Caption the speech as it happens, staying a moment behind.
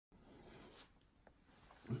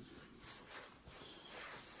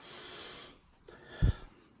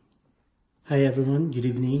Hi everyone, good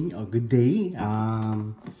evening or good day. I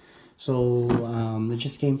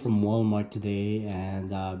just came from Walmart today and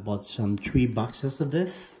bought some 3 boxes of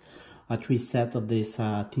this, 3 set of these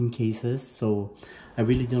tin cases. So I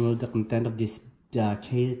really don't know the content of this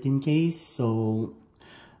tin case. So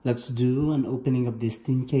let's do an opening of this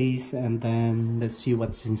tin case and then let's see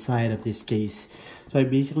what's inside of this case. So I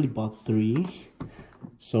basically bought 3.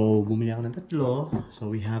 So bumili ako ng 3. So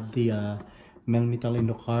we have the Melmetal and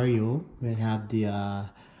Lucario. We have the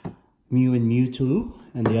Mew and Mewtwo,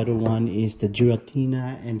 and the other one is the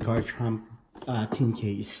Giratina and Garchomp tin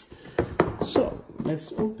case. So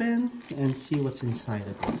let's open and see what's inside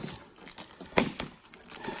of this.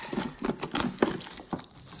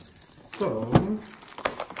 So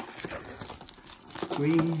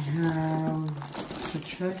we have to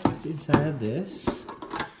check what's inside of this.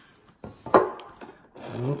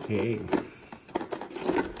 Okay.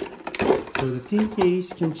 So the tin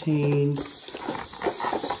case contains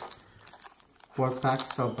 4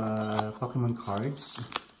 packs of Pokemon cards.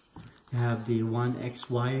 You have the 1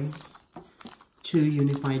 XY, 2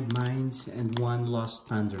 Unified Minds, and 1 Lost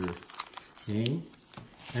Thunder. Okay,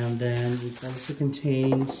 and then it also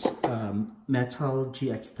contains Metal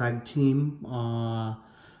GX Tag Team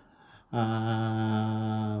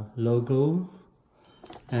logo,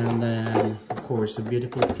 and then of course a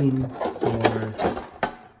beautiful tin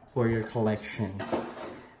for your collection.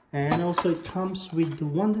 And also it comes with the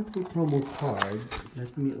wonderful promo card.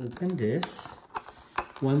 Let me open this.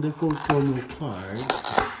 Wonderful promo card.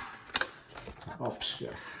 Oops.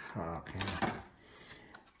 Okay.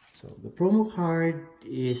 So the promo card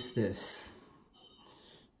is this.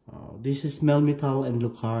 This is Melmetal and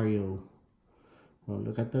Lucario.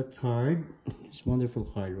 Look at that card. It's a wonderful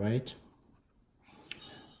card, right?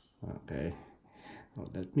 Okay.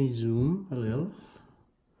 Let me zoom a little.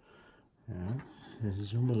 Let's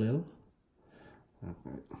zoom a little.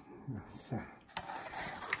 Okay. So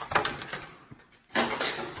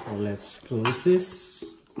let's close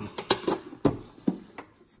this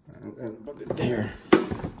and put it there.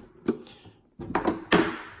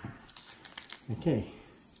 Okay,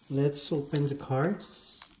 let's open the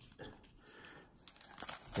cards.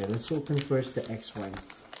 Okay, let's open first the XY.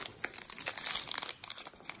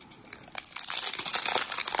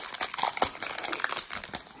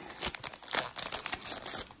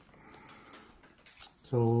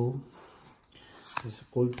 So there's a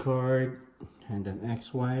code card and an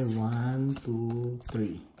XY 1, 2,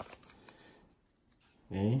 3.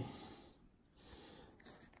 Okay.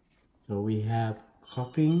 So we have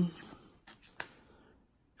Coughing,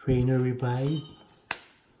 Trainer Revive.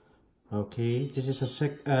 Okay, this is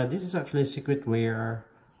actually a secret rare.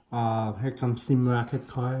 Here comes Team Rocket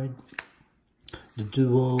card, the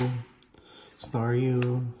Duo,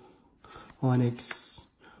 Staryu, Onyx,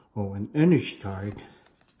 an energy card.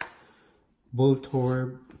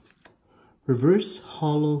 Voltorb, Reverse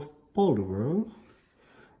Hollow Poliwhirl,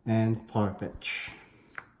 and Farfetch.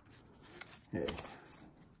 Okay.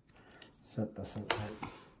 Set that aside.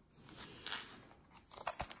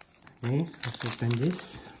 Okay, let's open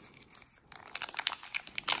this.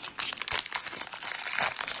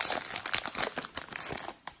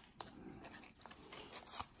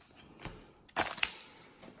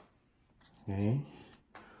 Okay.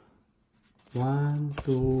 1,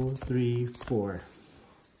 2, 3, 4.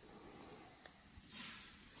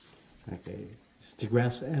 Okay, it's the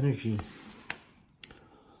Grass Energy,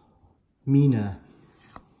 Mina,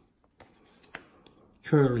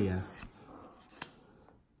 Kirlia,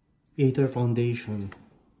 Aether Foundation,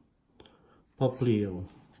 Popplio,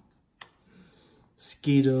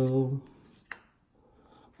 Skiddo,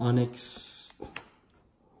 Onyx,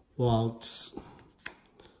 Waltz,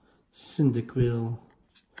 Cyndaquil,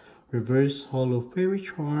 Reverse Hollow Fairy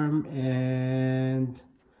Charm, and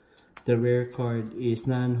the rare card is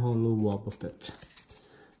non-hollow Wobbuffet.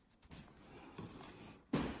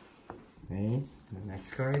 Okay, the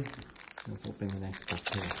next card. Let's open the next box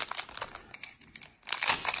here.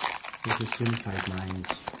 This is Unified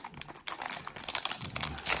Minds.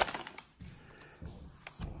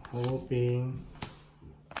 Hoping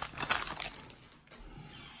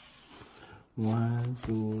 1,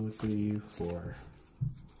 2, 3, 4.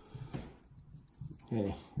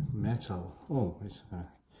 Okay, Metal. It's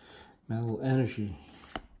Metal Energy,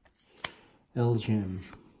 Elgem,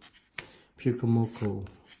 Pyukomoko,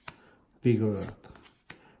 Vigoroth,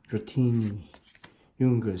 Dratini,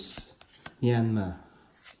 Yungus, Yanma,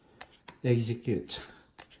 Execute,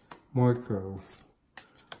 Murkrow,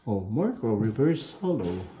 Murkrow Reverse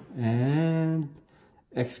Hollow, and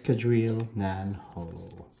Excadrill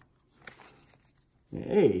Non-Hollow.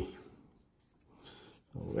 Hey!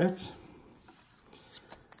 So let's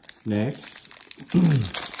Next.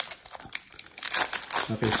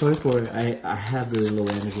 Okay, sorry for I have very low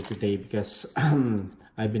energy today because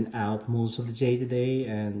I've been out most of the day today,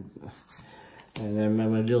 and I'm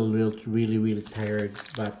a really tired.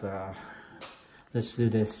 But let's do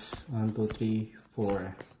this. 1, 2, 3,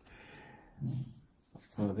 4.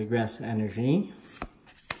 Oh, the Grass Energy,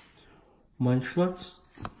 Munchlax,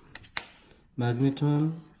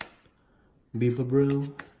 Magneton,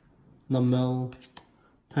 Bibabrew, Numel,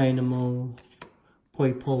 Dynamo,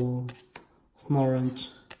 Poipole, Snorunt,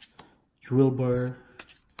 Drillbur,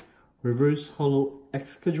 Reverse Hollow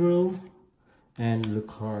Excadrill, and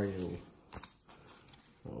Lucario.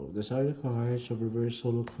 So these are the cards of Reverse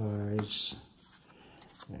Hollow cards.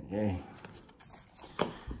 Okay.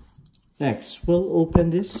 Next, we'll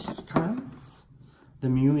open this can, the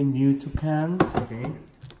Mew and Mewtwo can. Okay.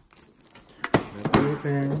 Let's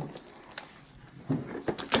open.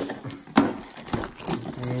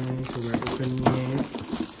 Okay, so we're opening it.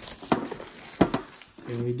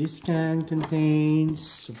 Okay, this can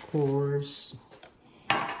contains, of course,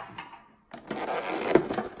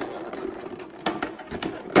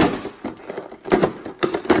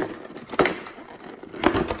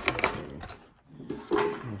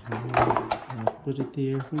 put it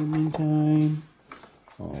there for the meantime.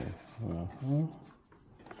 So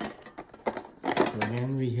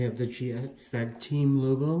again, we have the GX Tag Team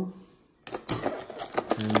logo,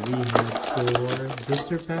 and we have 4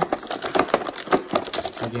 booster packs.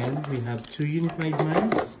 Again, we have 2 Unified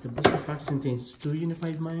Minds. The booster pack contains 2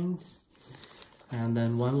 Unified Minds, and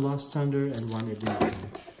then 1 Lost Thunder and 1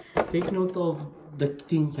 Evolution. Take note of the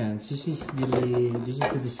tin cans. This is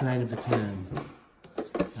the design of the can,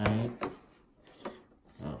 right?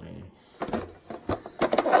 Okay.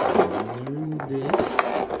 Remove this.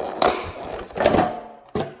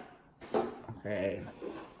 Okay.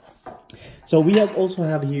 So we also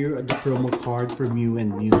have here the promo card for Mew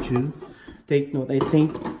and Mewtwo. Take note, I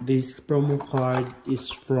think this promo card is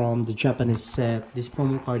from the Japanese set. This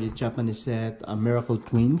promo card is Japanese set, Miracle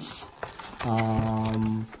Twins.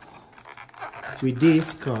 With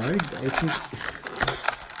this card,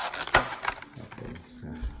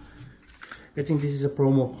 I think this is a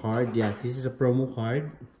promo card. Yeah, this is a promo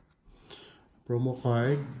card. Promo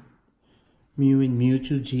card. Mew and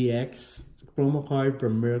Mewtwo GX. Promo card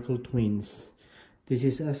from Miracle Twins. This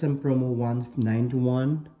is SM promo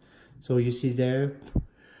 191. So you see there,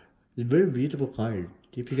 it's a very beautiful card.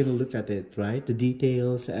 If you're gonna look at it, right? The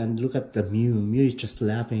details, and look at the Mew. Mew is just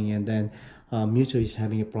laughing, and then Mewtwo is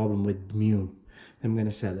having a problem with Mew. I'm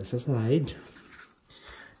gonna set this aside.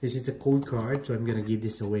 This is a code card, so I'm gonna give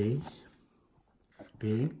this away.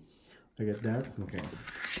 Okay, look at that. Okay.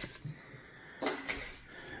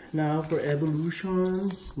 Now for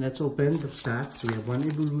evolutions, let's open the packs. We have 1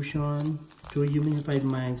 evolution, 2 Unified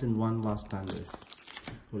Minds, and 1 Lost Thunder.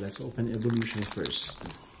 So let's open evolution first.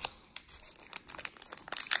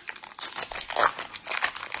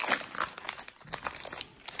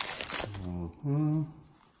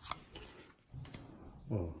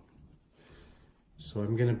 Oh, so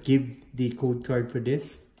I'm gonna give the code card for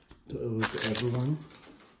this to everyone.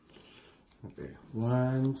 Okay,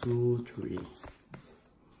 1, 2, 3.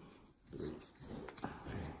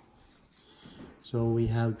 So we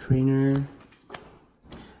have Trainer,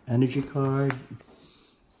 Energy Card,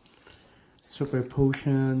 Super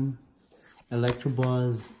Potion,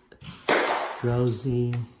 Electabuzz,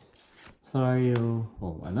 Drowsy, Thario.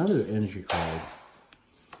 Oh, another energy card.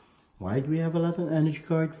 Why do we have a lot of energy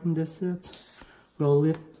cards from this set?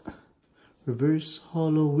 Rowlet, Reverse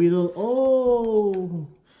Hollow Weedle. Oh!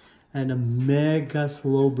 And a Mega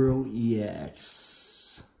Slowbro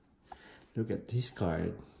EX. Look at this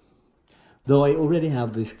card. Though I already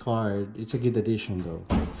have this card, it's a good addition though.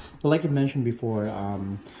 But like I mentioned before,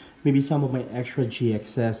 maybe some of my extra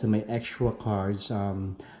GXS and my extra cards,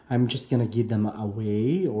 I'm just gonna give them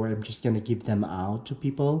away, or I'm just gonna give them out to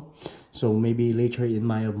people. So maybe later in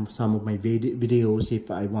some of my videos, if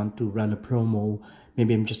I want to run a promo,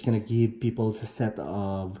 maybe I'm just gonna give people a set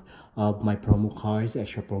of my promo cards,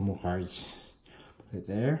 extra promo cards. Right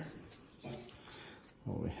there.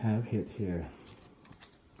 What we have it here.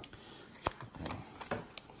 Okay.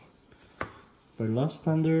 For Lost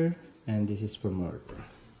Thunder, and this is for Murder.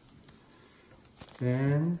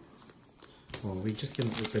 And we're just gonna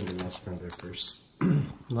open the Lost Thunder first.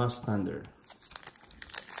 Lost Thunder.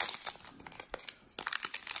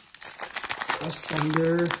 Lost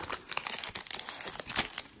Thunder.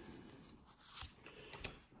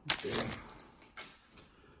 Okay.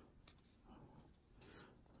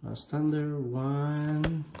 Lost Thunder.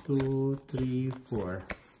 1, 2, 3, 4.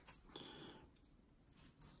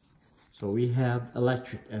 So we have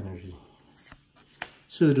electric energy.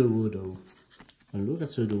 Sudowoodo. And look at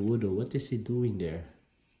Sudowoodo. What is he doing there?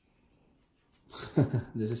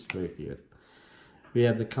 This is very cute. We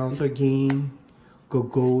have the counter game,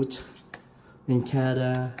 Gogoat,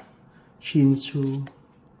 Nincada, Shinsu,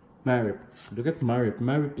 Marip. Look at Marip.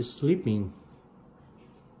 Marip is sleeping.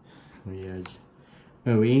 Weird.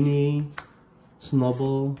 Marini,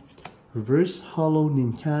 Snubble, Reverse Hollow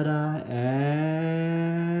Nincada,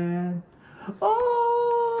 and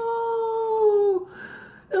oh,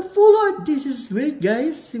 a full art. This is great,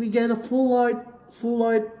 guys. We get a full art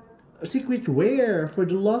secret rare for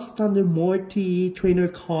the Lost Thunder Morty trainer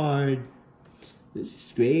card. This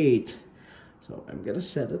is great. So I'm gonna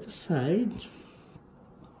set it aside.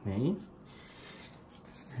 Okay.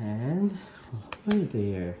 And right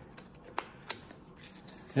there.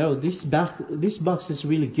 Oh, this box is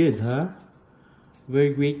really good, huh?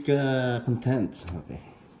 Very great content. Okay.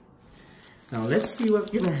 Now let's see what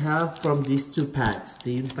we're gonna have from these two packs,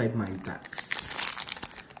 the Unified Mind packs.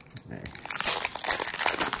 Okay.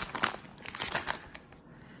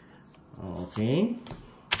 Okay.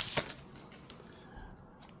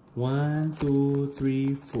 1, 2,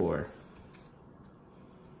 3, 4.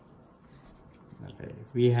 Okay.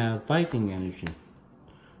 We have Fighting Energy,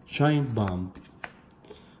 Giant Bomb,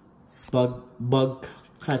 Bug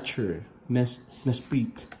Catcher,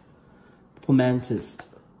 Mesprit, Fomantis,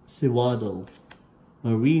 Sewaddle,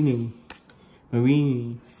 Marini,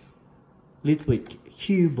 Litwick,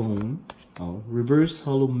 Cubone, Reverse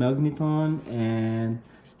Hollow Magneton, and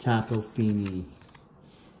Tackle Fini.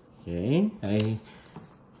 Okay,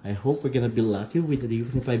 I hope we're gonna be lucky with the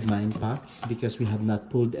Unified Mind packs because we have not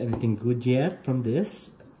pulled anything good yet from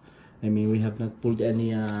this. I mean, we have not pulled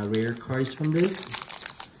any rare cards from this.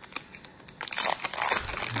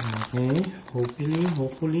 Okay, hopefully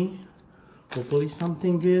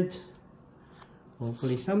something good.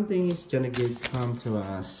 Hopefully something is gonna come to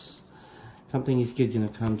us. Something is good gonna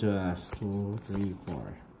come to us. 2, 3,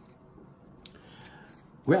 4.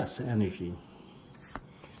 Grass Energy,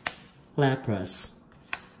 Lapras,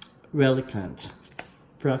 Relicanth,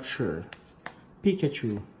 Fracture,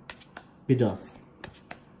 Pikachu, Bidoof,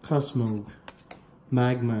 Cosmog,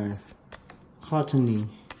 Magmar, Cottony,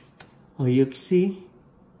 Oyuxi,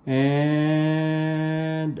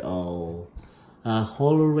 and a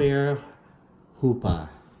holo rare Hoopa.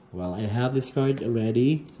 Well, I have this card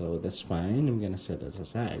already, so that's fine. I'm gonna set this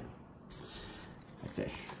aside.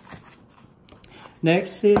 Okay.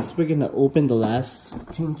 Next is we're gonna open the last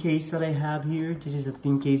tin case that I have here. This is a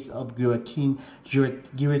tin case of Giratina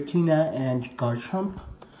and Garchomp.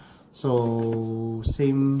 So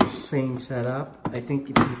same setup. I think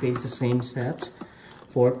it contains the same set.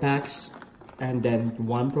 4 packs, and then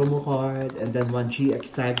 1 promo card, and then 1 GX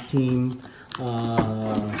Tag Team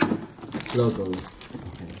logo.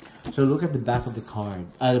 Okay. So look at the back of the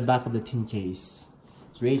card, the back of the tin case.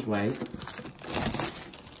 It's great, right?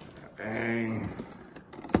 Okay.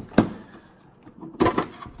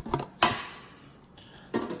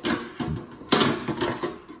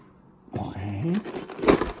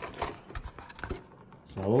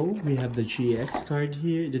 So we have the GX card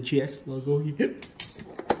here, the GX logo here.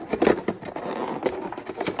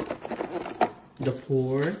 The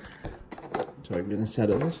 4. So I'm gonna set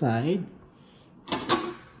it aside.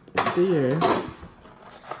 There.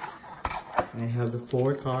 I have the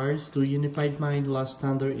 4 cards, 2 Unified Mind, Lost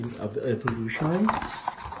Thunder of Evolution.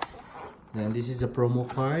 And this is a promo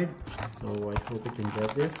card, so I hope you can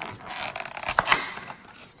get this.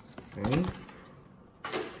 Okay.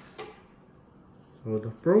 So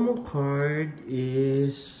the promo card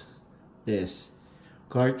is this: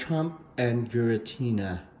 Garchomp and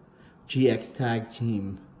Giratina, GX Tag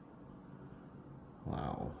Team.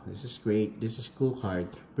 Wow, this is great. This is cool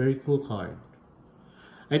card. Very cool card.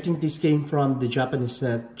 I think this came from the Japanese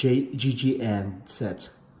set, GGN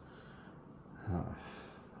set. Oh,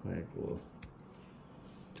 very cool.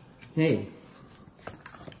 Hey.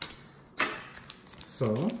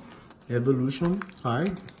 So, Evolution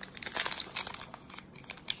card.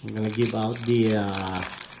 I'm gonna give out the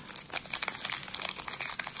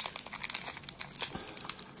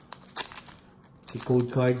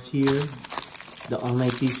code cards here. The online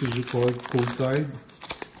TCG code card.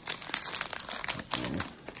 Okay.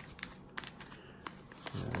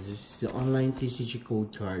 This is the online TCG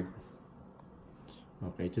code card.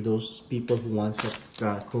 Okay, to those people who want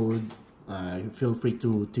that code, feel free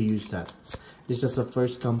to use that. This is the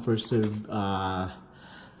first come first serve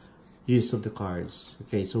use of the cards.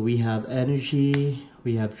 Okay, so we have Energy,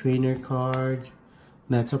 we have Trainer card,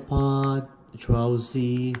 Metapod,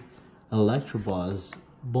 Drowsy, Electabuzz,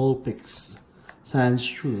 Vulpix,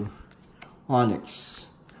 Sandshrew, Onyx.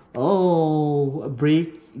 Oh, a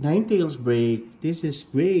break, Ninetales break. This is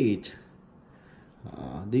great.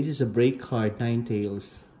 This is a break card,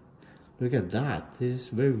 Ninetales. Look at that. This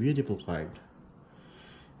is a very beautiful card.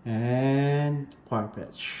 And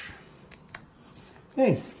Farfetch.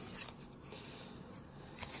 Hey.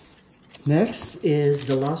 Next is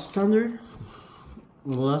the Lost Thunder.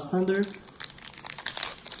 Lost Thunder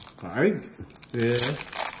card. Yeah.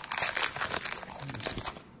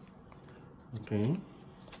 Okay.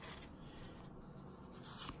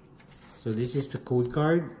 So this is the code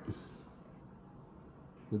card.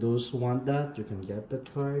 For those who want that, you can get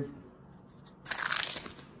that card.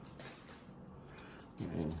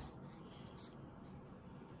 Okay.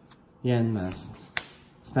 Yanmask,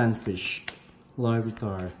 Stanfish,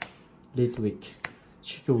 Larvitar, Litwick,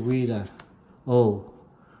 Chikorita. Oh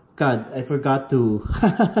God, I forgot to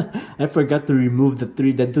I forgot to remove the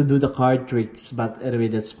three that to do the card tricks, but anyway,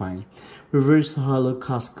 that's fine. Reverse Hollow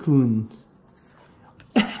Cascoon.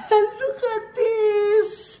 Look at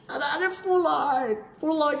this! Another full art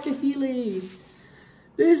Kahili.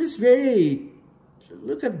 This is great.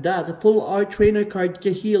 Look at that, a full art trainer card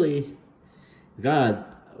Kahili. God,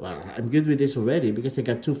 well, I'm good with this already because I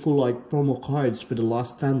got 2 full art promo cards for the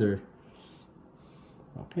Lost Thunder.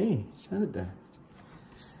 Okay, send that.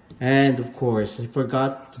 And of course, I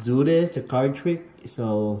forgot to do this, the card trick,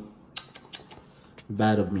 so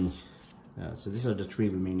bad of me. So these are the 3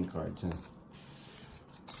 remaining cards.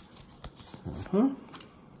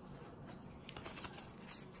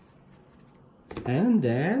 And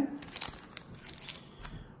then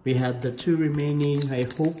we have the 2 remaining. I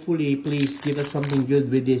hopefully, please give us something good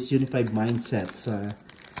with this Unified Mindsets.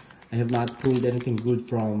 I have not pulled anything good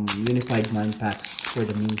from Unified Mind packs for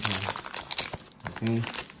the meantime. Okay.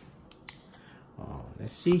 Oh,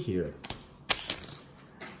 let's see here.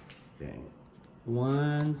 Okay.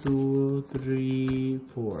 1, 2, 3,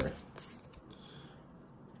 4.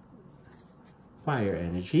 Fire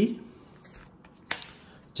Energy,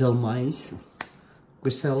 Jelmice,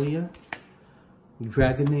 Cresselia,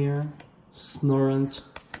 Dragonair, Snorunt,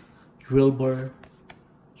 Drillbur,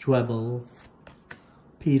 Dwebble,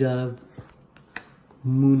 Pidove,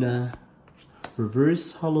 Muna,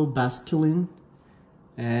 Reverse Hollow Basculin,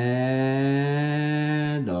 and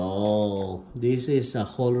oh, this is a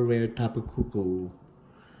Holo Rare Tapu Koko.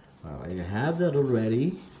 Well, I have that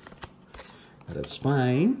already, but that's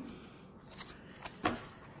fine.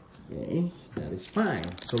 Okay, that is fine.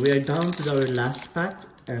 So we are down to our last pack,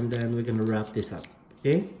 and then we're gonna wrap this up.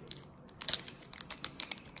 Okay.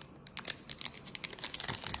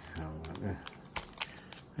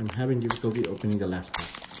 I'm having difficulty opening the last pack.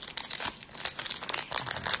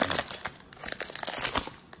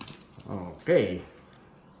 Okay.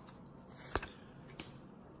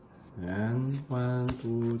 And 1,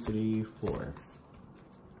 2, 3, 4.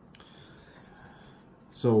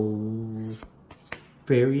 So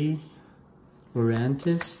Fairy,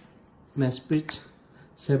 Lurantis, Mesprit,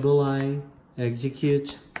 Sableye,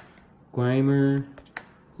 Execute, Grimer,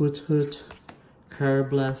 Hoot,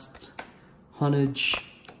 Carablast, Honage,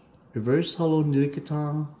 Reverse Hollow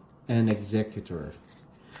Nilikatong, and Executor.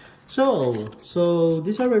 So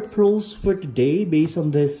these are our pulls for today based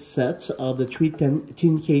on this set of the 3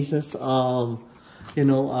 tin cases of, you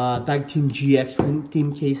know, Tag Team GX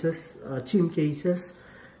team cases.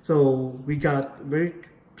 So we got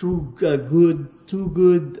two good.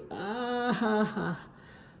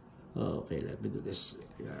 Okay, let me do this.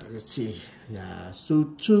 Yeah, let's see. Yeah, so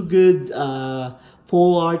 2 good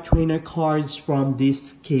full art trainer cards from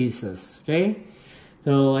these cases. Okay,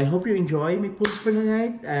 so I hope you enjoy my pulls for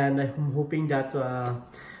tonight, and I'm hoping that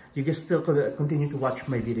you can still continue to watch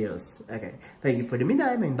my videos. Okay, thank you for the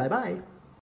meantime, and bye bye.